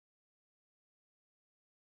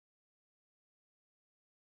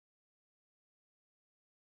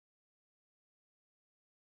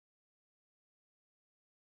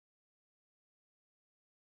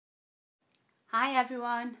Hi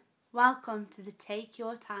everyone, welcome to the Take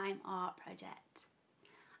Your Time Art Project.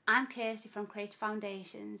 I'm Kirsty from Kreative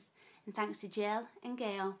Foundations, and thanks to Jill and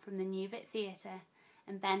Gail from the new Vic Theatre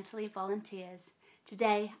and Bentilee volunteers,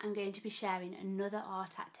 today I'm going to be sharing another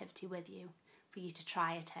art activity with you for you to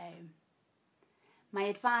try at home. My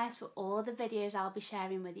advice for all the videos I'll be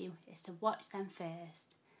sharing with you is to watch them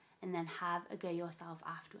first and then have a go yourself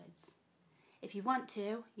afterwards. If you want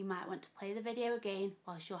to, you might want to play the video again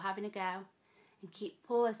whilst you're having a go and keep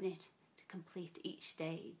pausing it to complete each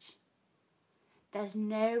stage. There's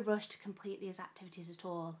no rush to complete these activities at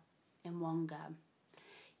all in one go.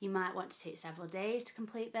 You might want to take several days to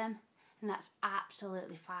complete them, and that's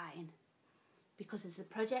absolutely fine, because as the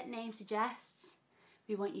project name suggests,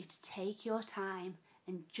 we want you to take your time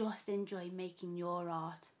and just enjoy making your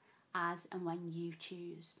art as and when you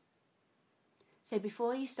choose. So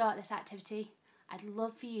before you start this activity, I'd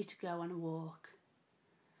love for you to go on a walk.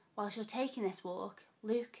 Whilst you're taking this walk,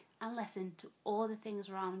 look and listen to all the things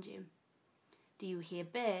around you. Do you hear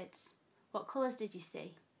birds? What colours did you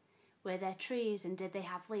see? Were there trees and did they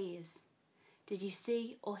have leaves? Did you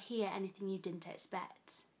see or hear anything you didn't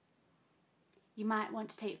expect? You might want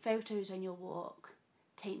to take photos on your walk,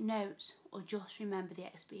 take notes, or just remember the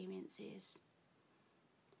experiences.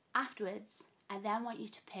 Afterwards, I then want you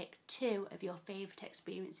to pick 2 of your favourite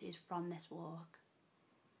experiences from this walk,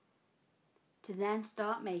 to then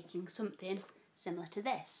start making something similar to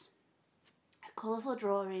this. A colourful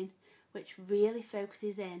drawing which really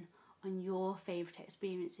focuses in on your favourite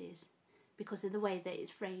experiences because of the way that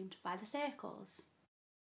it's framed by the circles.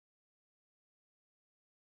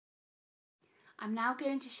 I'm now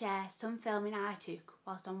going to share some filming I took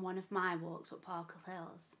whilst on one of my walks up Parkhill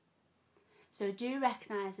Hills. So I do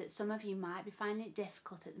recognise that some of you might be finding it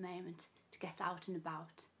difficult at the moment to get out and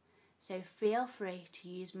about. So feel free to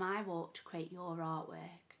use my walk to create your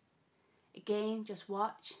artwork. Again, just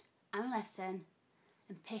watch and listen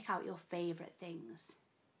and pick out your favourite things.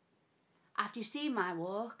 After you see my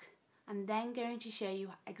walk, I'm then going to show you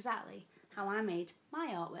exactly how I made my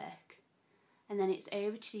artwork, and then it's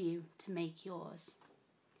over to you to make yours.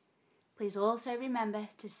 Please also remember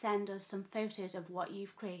to send us some photos of what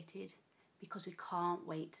you've created, because we can't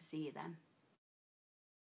wait to see them.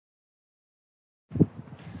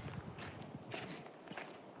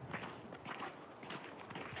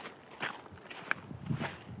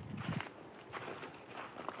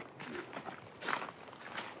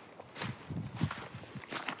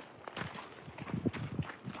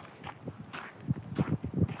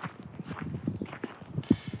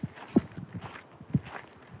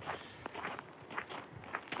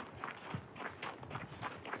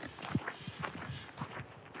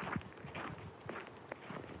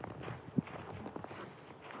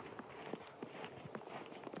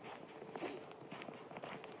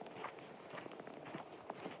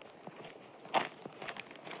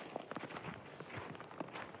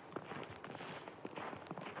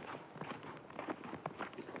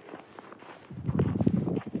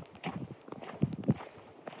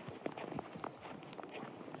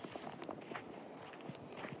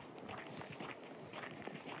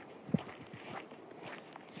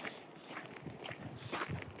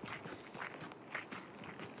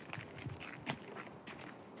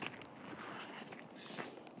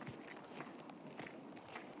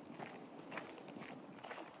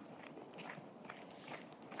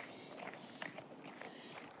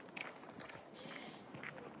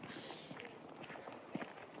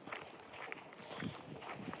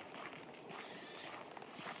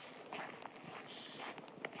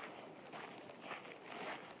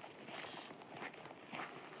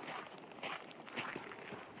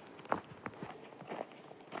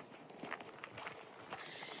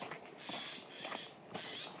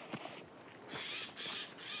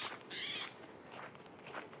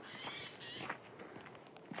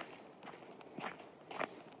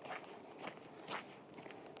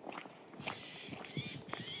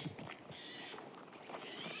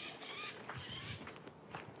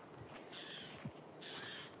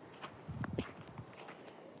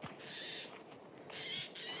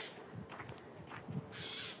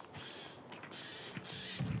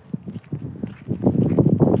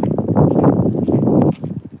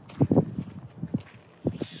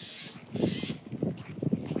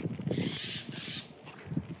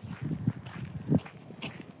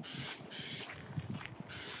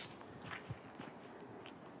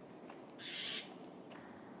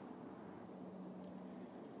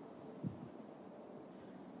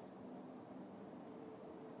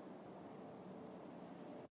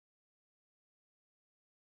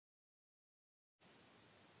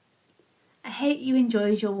 I hope you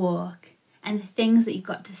enjoyed your walk and the things that you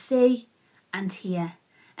got to see and here,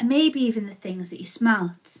 and maybe even the things that you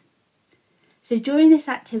smelt. So during this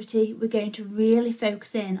activity, we're going to really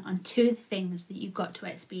focus in on two of the things that you got to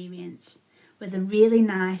experience with a really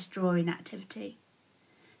nice drawing activity.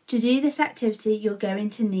 To do this activity, you're going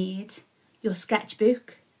to need your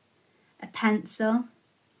sketchbook, a pencil,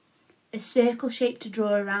 a circle shape to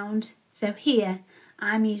draw around. So here,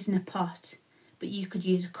 I'm using a pot, but you could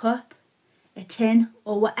use a cup, a tin,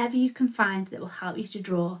 or whatever you can find that will help you to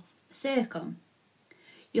draw a circle.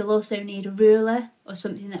 You'll also need a ruler or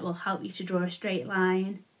something that will help you to draw a straight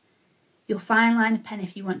line, your fine liner pen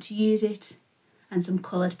if you want to use it, and some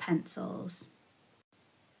coloured pencils.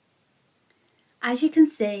 As you can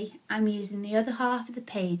see, I'm using the other half of the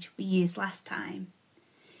page we used last time.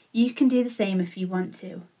 You can do the same if you want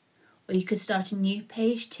to, or you could start a new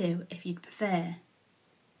page too if you'd prefer.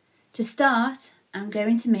 To start, I'm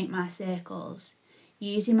going to make my circles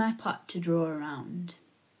using my pot to draw around.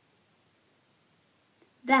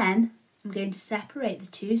 Then I'm going to separate the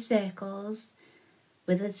two circles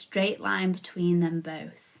with a straight line between them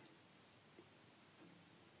both.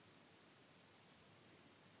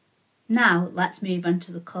 Now let's move on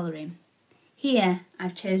to the colouring. Here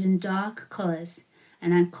I've chosen dark colours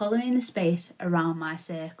and I'm colouring the space around my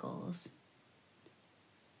circles.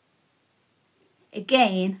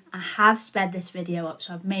 Again, I have sped this video up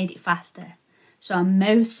so I've made it faster, so I'm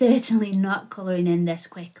most certainly not colouring in this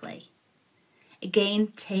quickly.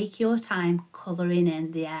 Again, take your time colouring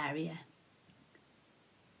in the area.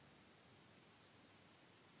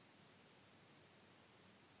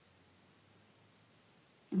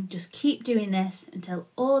 And just keep doing this until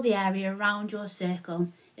all the area around your circle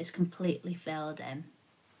is completely filled in.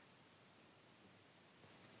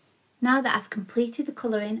 Now that I've completed the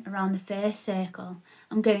colouring around the first circle,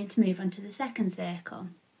 I'm going to move on to the second circle.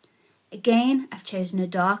 Again, I've chosen a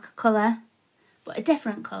dark colour, but a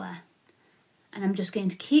different colour. And I'm just going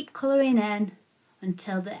to keep colouring in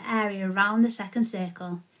until the area around the second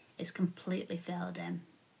circle is completely filled in.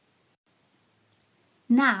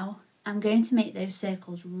 Now I'm going to make those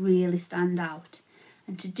circles really stand out,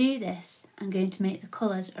 and to do this I'm going to make the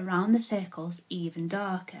colours around the circles even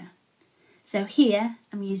darker. So here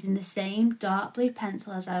I'm using the same dark blue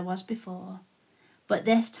pencil as I was before, but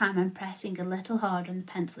this time I'm pressing a little harder on the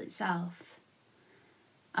pencil itself.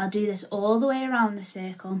 I'll do this all the way around the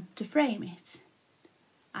circle to frame it,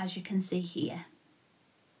 as you can see here.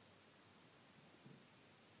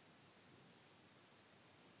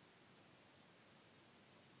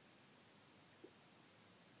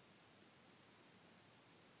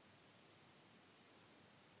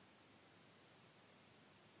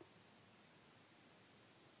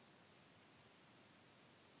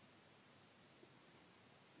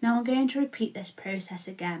 Now I'm going to repeat this process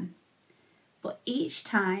again, but each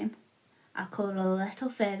time I'll colour a little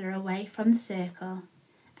further away from the circle,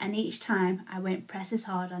 and each time I won't press as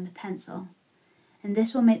hard on the pencil, and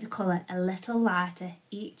this will make the colour a little lighter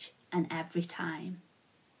each and every time.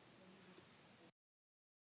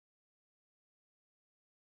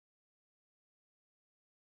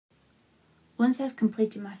 Once I've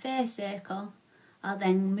completed my first circle, I'll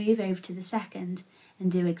then move over to the second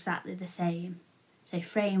and do exactly the same, so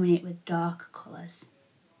framing it with dark colours.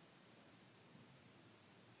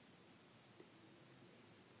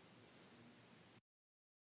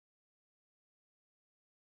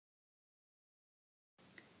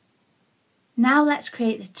 Now let's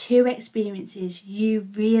create the two experiences you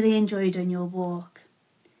really enjoyed on your walk.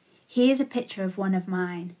 Here's a picture of one of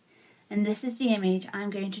mine, and this is the image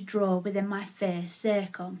I'm going to draw within my first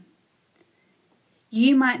circle.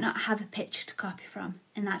 You might not have a picture to copy from,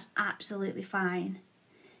 and that's absolutely fine.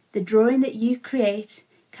 The drawing that you create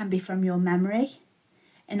can be from your memory,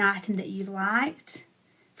 an item that you liked,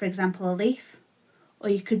 for example a leaf, or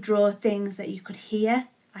you could draw things that you could hear,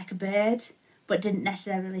 like a bird, but didn't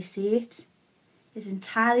necessarily see it. It's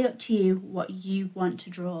entirely up to you what you want to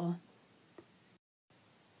draw.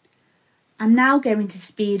 I'm now going to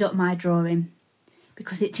speed up my drawing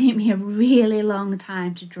because it took me a really long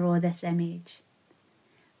time to draw this image.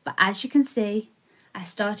 But as you can see, I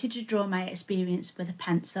started to draw my experience with a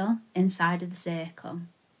pencil inside of the circle.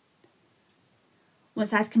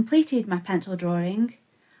 Once I'd completed my pencil drawing,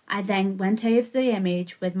 I then went over the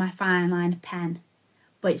image with my fine liner pen,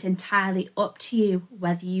 but it's entirely up to you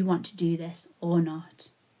whether you want to do this or not.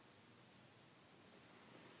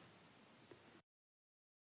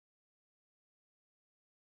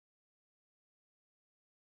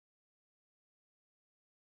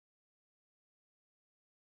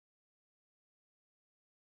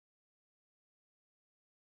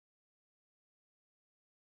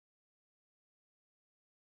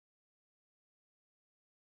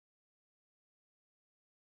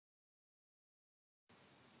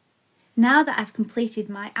 Now that I've completed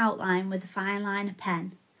my outline with a fine liner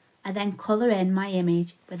pen, I then colour in my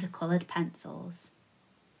image with the coloured pencils.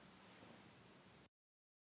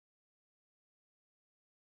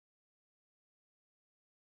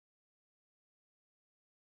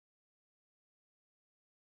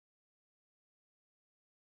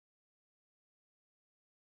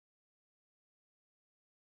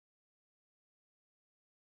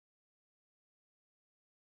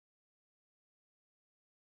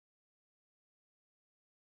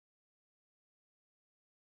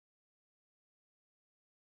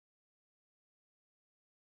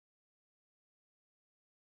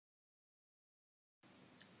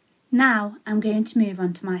 Now I'm going to move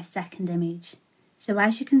on to my second image. So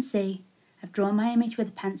as you can see, I've drawn my image with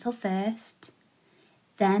a pencil first,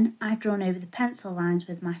 then I've drawn over the pencil lines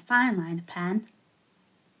with my fine liner pen,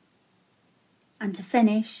 and to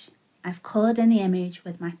finish, I've coloured in the image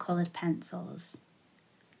with my coloured pencils.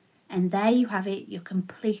 And there you have it, your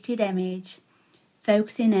completed image,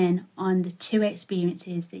 focusing in on the two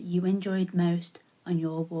experiences that you enjoyed most on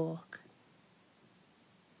your walk.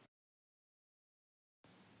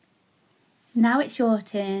 Now it's your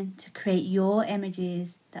turn to create your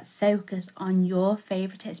images that focus on your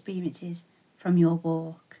favourite experiences from your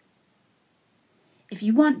walk. If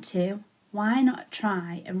you want to, why not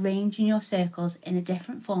try arranging your circles in a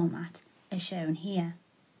different format as shown here.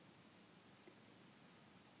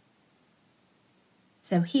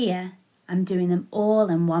 So here I'm doing them all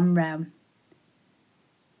in one row.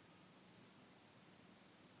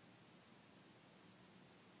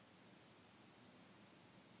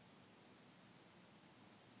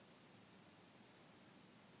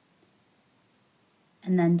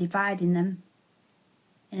 And then dividing them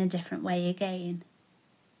in a different way again.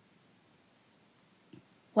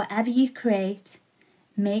 Whatever you create,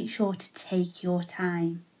 make sure to take your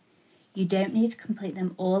time. You don't need to complete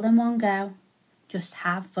them all in one go, just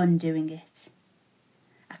have fun doing it.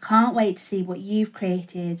 I can't wait to see what you've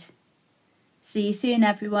created. See you soon,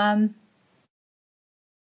 everyone.